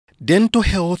Dental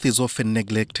health is often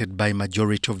neglected by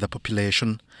majority of the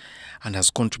population and has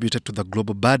contributed to the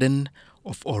global burden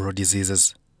of oral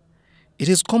diseases. It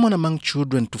is common among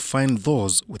children to find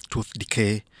those with tooth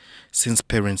decay since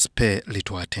parents pay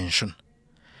little attention.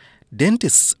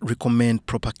 Dentists recommend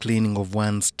proper cleaning of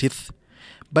one's teeth,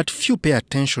 but few pay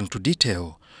attention to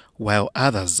detail, while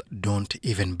others don't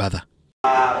even bother.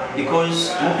 Because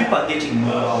more people are getting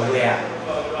more aware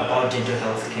about dental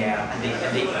health care and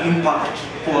the impact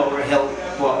poor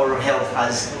oral health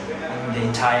has on the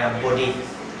entire body.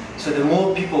 So the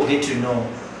more people get to know,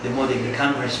 the more they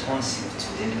become responsive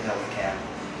to dental health care.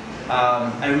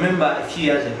 I remember a few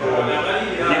years ago,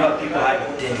 whenever people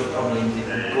had dental problems, they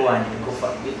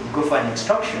would go for an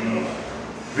extraction,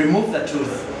 remove the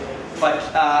tooth. But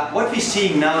what we're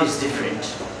seeing now is different.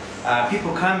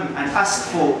 People come and ask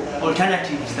for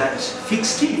alternatives that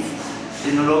fix teeth.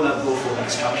 They no longer go for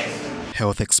extraction.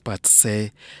 Health experts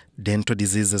say dental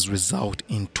diseases result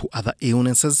in two other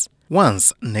illnesses,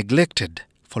 once neglected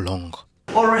for long.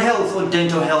 Oral health or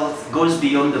dental health goes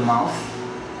beyond the mouth.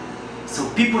 So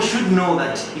people should know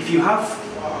that if you have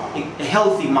a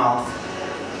healthy mouth,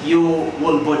 your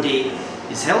whole body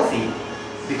is healthy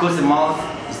because the mouth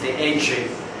is the entry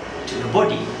to the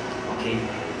body. Okay.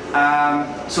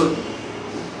 So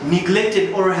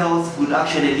neglected oral health would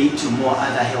actually lead to more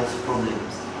other health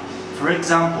problems. For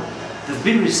example, there's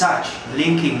been research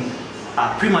linking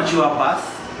premature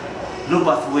birth, low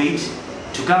birth weight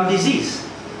to gum disease.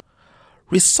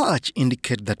 Research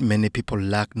indicates that many people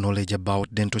lack knowledge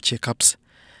about dental checkups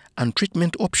and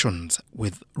treatment options,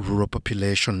 with rural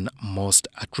population most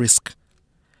at risk.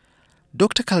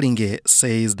 Dr. Kalinge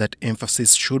says that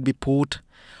emphasis should be put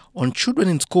on children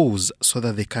in schools so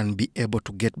that they can be able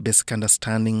to get basic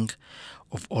understanding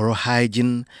of oral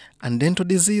hygiene and dental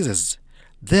diseases,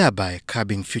 thereby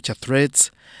curbing future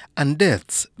threats and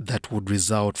deaths that would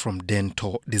result from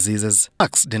dental diseases.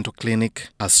 Max Dental Clinic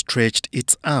has stretched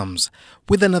its arms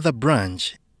with another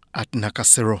branch at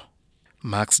Nakasero.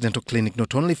 Max Dental Clinic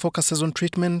not only focuses on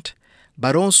treatment,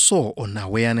 but also on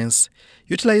awareness,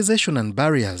 utilization and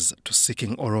barriers to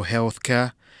seeking oral health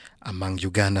care among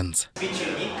Ugandans. It's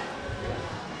unique.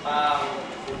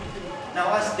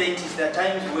 Now as dentists, there are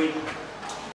times when